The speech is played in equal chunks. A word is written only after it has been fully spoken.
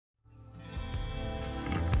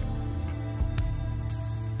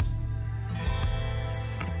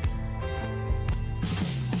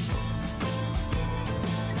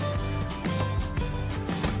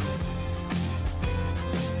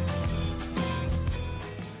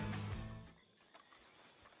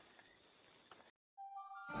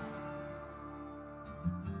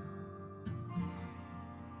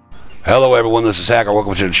Hello everyone, this is Hacker.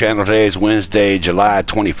 Welcome to the channel. Today is Wednesday, July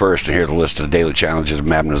 21st, and here's a list of the daily challenges of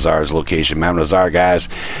Map Nazar's location. Map Nazar, guys,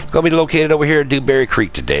 it's going to be located over here at Dewberry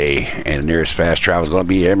Creek today, and the nearest fast travel is going to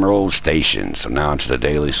be Emerald Station. So now onto the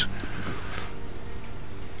dailies.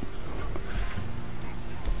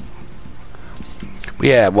 We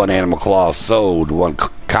have one animal claw sold, one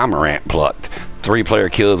cormorant plucked, 3-player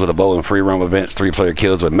kills with a bow and free roam events, 3-player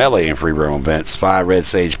kills with melee and free roam events, 5 red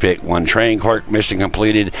sage pick, 1 train clerk mission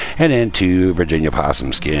completed, and then 2 Virginia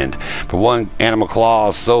possum skinned. For 1 animal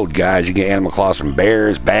claws sold, guys, you get animal claws from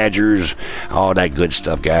bears, badgers, all that good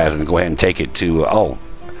stuff, guys. And go ahead and take it to I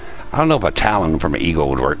don't know if a talon from an eagle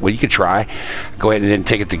would work. Well, you could try. Go ahead and then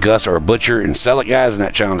take it to Gus or a butcher and sell it, guys, and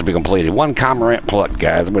that challenge will be completed. 1 cormorant plucked,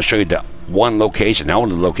 guys. I'm going to show you the one location, the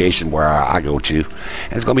only location where I go to.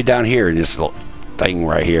 And it's going to be down here in this little thing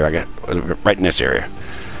right here. I got right in this area.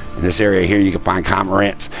 In this area here, you can find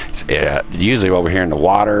cormorants. Usually over here in the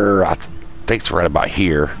water. I think it's right about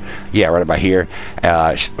here. Yeah, right about here.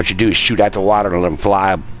 What you do is shoot at the water and let them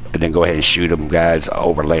fly, and then go ahead and shoot them, guys,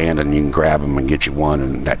 over land, and you can grab them and get you one,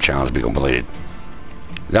 and that challenge will be completed.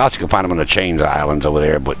 Also, you can find them on the chains islands over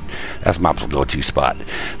there, but that's my go-to spot.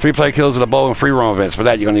 3-player kills with a bow and free roam events. For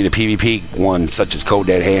that, you're going to need a PvP one, such as Cold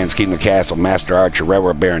Dead Hands, Kingdom Castle, Master Archer,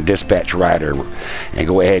 Railroad Baron, Dispatch Rider. And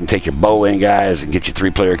go ahead and take your bow in, guys, and get your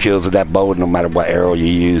 3-player kills with that bow, no matter what arrow you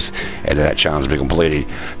use, and that challenge will be completed.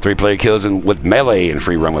 3-player kills with melee and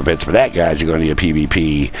free roam events. For that, guys, you're going to need a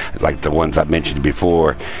PvP, like the ones I mentioned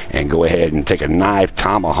before. And go ahead and take a knife,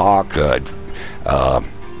 tomahawk,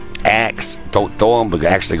 axe, don't throw them, but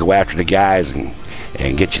actually go after the guys and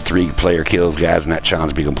get your 3-player kills, guys, and that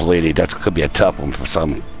challenge be completed. That could be a tough one for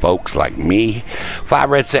some folks like me.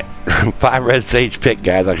 5 red sage pick,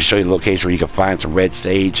 guys. I can show you the location where you can find some red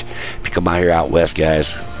sage if you come out here out west,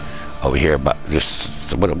 guys. Over here, but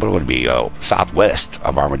just what would it be? Southwest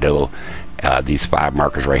of Armadillo. These 5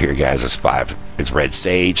 markers right here, guys. It's 5. It's red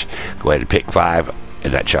sage. Go ahead and pick 5,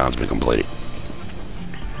 and that challenge be completed.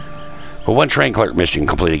 For 1 train clerk mission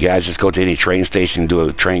completed, guys, just go to any train station and do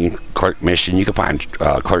a train clerk mission. You can find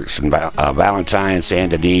clerks in Valentine,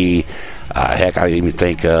 Sandedy, heck, I even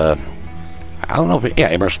think, I don't know,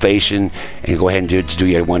 Emerald Station, and go ahead and do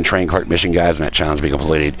your 1 train clerk mission, guys, and that challenge will be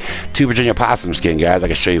completed. 2 Virginia possum skin, guys. I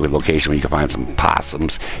can show you a location where you can find some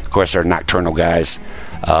possums. Of course, they're nocturnal, guys.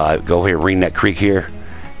 Go here, Ring Neck Creek here.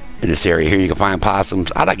 In this area here, you can find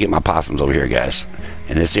possums. I like to get my possums over here, guys.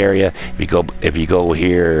 In this area, if you go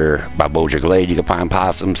here by Bossier Glade, you can find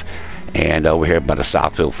possums, and over here by the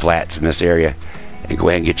Southfield Flats in this area, and go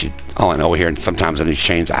ahead and get you. Oh, and over here, and sometimes in these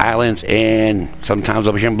Chains Islands, and sometimes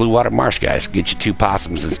over here in Blue Water Marsh, guys. Get you 2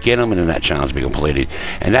 possums and skin them, and then that challenge will be completed.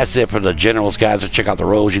 And that's it for the generals, guys. Let's check out the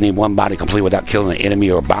roads. You need 1 bounty complete without killing an enemy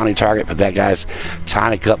or a bounty target. For that, guys,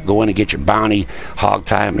 tonic up, go in and get your bounty, hog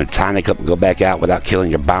time, and tonic up and go back out without killing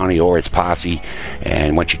your bounty or its posse.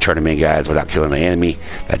 And once you turn them in, guys, without killing an enemy,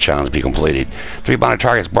 that challenge will be completed. 3 bounty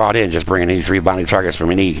targets brought in. Just bring in any 3 bounty targets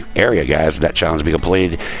from any area, guys. That challenge will be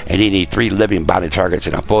completed. And you need 3 living bounty targets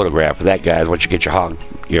in a photograph. For that, guys, once you get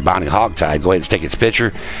your bounty hog tied, go ahead and take its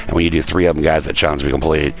picture, and when you do 3 of them, guys, that challenge will be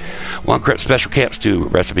completed. 1 crypt special camp stew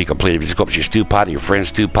recipe completed. You just go up to your stew pot, your friend's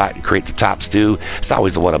stew pot, and create the top stew. It's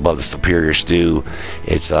always the one above the superior stew.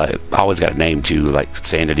 It's always got a name too, like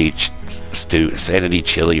Sanity stew, Sanity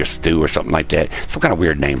chili or stew or something like that. Some kind of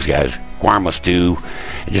weird names, guys. Guarma stew.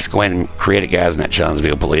 And just go ahead and create it, guys, and that challenge will be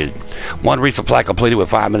completed. 1 resupply completed with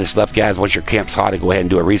 5 minutes left, guys. Once your camp's hot, go ahead and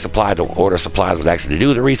do a resupply. Don't order supplies, but actually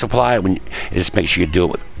do the resupply. Just make sure you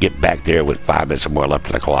do it get back there with 5 minutes or more left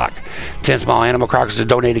on the clock. 10 small animal carcasses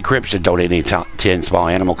donated. Crypts to donate any 10 small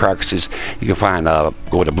animal carcasses. You can find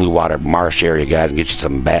go to Blue Water Marsh area, guys, and get you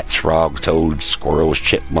some bats, frogs, toads, squirrels,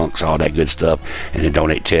 chipmunks, all that good stuff, and then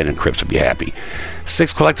donate 10, and Crypts will be happy.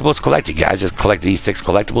 6 collectibles collected, guys. Just collect these 6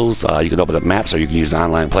 collectibles. You can open up maps, or you can use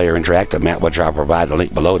online player interactive map, which I'll provide the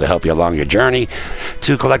link below to help you along your journey.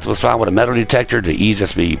 2 collectibles found with a metal detector to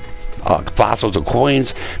easiest be fossils or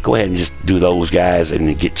coins. Go ahead and just do those, guys,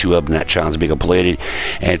 and get 2 of them. That challenge will be completed.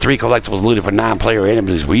 And 3 collectibles looted for 9-player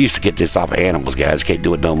enemies. We used to get this off of animals, guys. Can't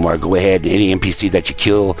do it no more. Go ahead, and any NPC that you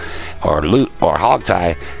kill or loot or hog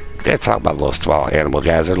tie. Let's talk about little small animal,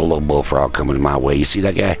 guys. There's a little bullfrog coming my way. You see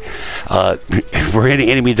that guy? For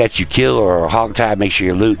any enemy that you kill or hog tie, make sure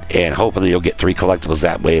you loot, and hopefully you'll get 3 collectibles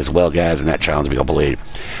that way as well, guys, and that challenge will be completed.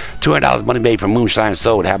 $200 money made from moonshine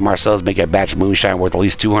sold. Have Marcel's make a batch of moonshine worth at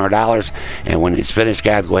least $200, and when it's finished,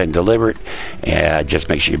 guys, go ahead and deliver it. And just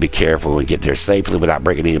make sure you be careful and get there safely without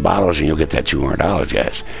breaking any bottles, and you'll get that $200,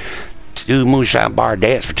 guys. do moonshine bar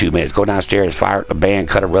dance for 2 minutes. Go downstairs, fire up the band,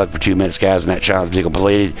 cut a rug for 2 minutes, guys, and that challenge be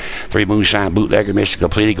completed. 3 moonshine bootlegger mission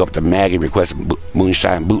completed. Go up to Maggie, request a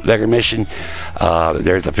moonshine bootlegger mission.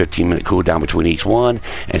 There's a 15-minute cooldown between each one,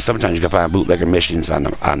 and sometimes you can find bootlegger missions on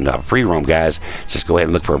free roam, guys. Just go ahead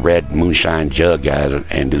and look for a red moonshine jug, guys,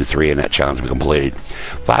 and do 3, and that challenge will be completed.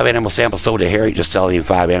 5 animal samples sold to Harriet. Just selling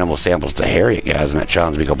 5 animal samples to Harriet, guys, and that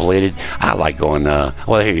challenge will be completed. I like going,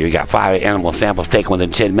 well, here you got 5 animal samples taken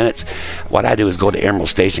within 10 minutes. What I do is go to Emerald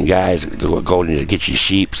Station, guys, go to get you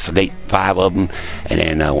sheep, sedate 5 of them, and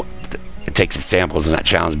then it takes the samples, and that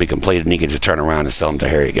challenge will be completed, and you can just turn around and sell them to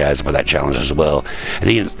Harriet, guys, for that challenge as well. And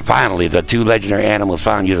then finally, the 2 legendary animals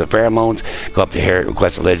found using pheromones. Go up to Harriet,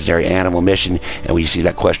 request a legendary animal mission, and when you see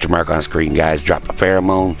that question mark on the screen, guys, drop a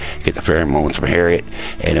pheromone, get the pheromones from Harriet,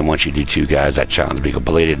 and then once you do 2, guys, that challenge will be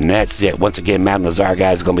completed. And that's it. Once again, Madam Nazar,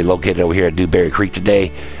 guys, is going to be located over here at Dewberry Creek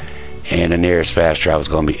today. And the nearest fast travel is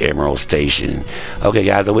going to be Emerald Station. Okay,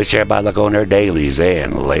 guys, I wish everybody luck on their dailies,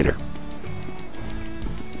 and later.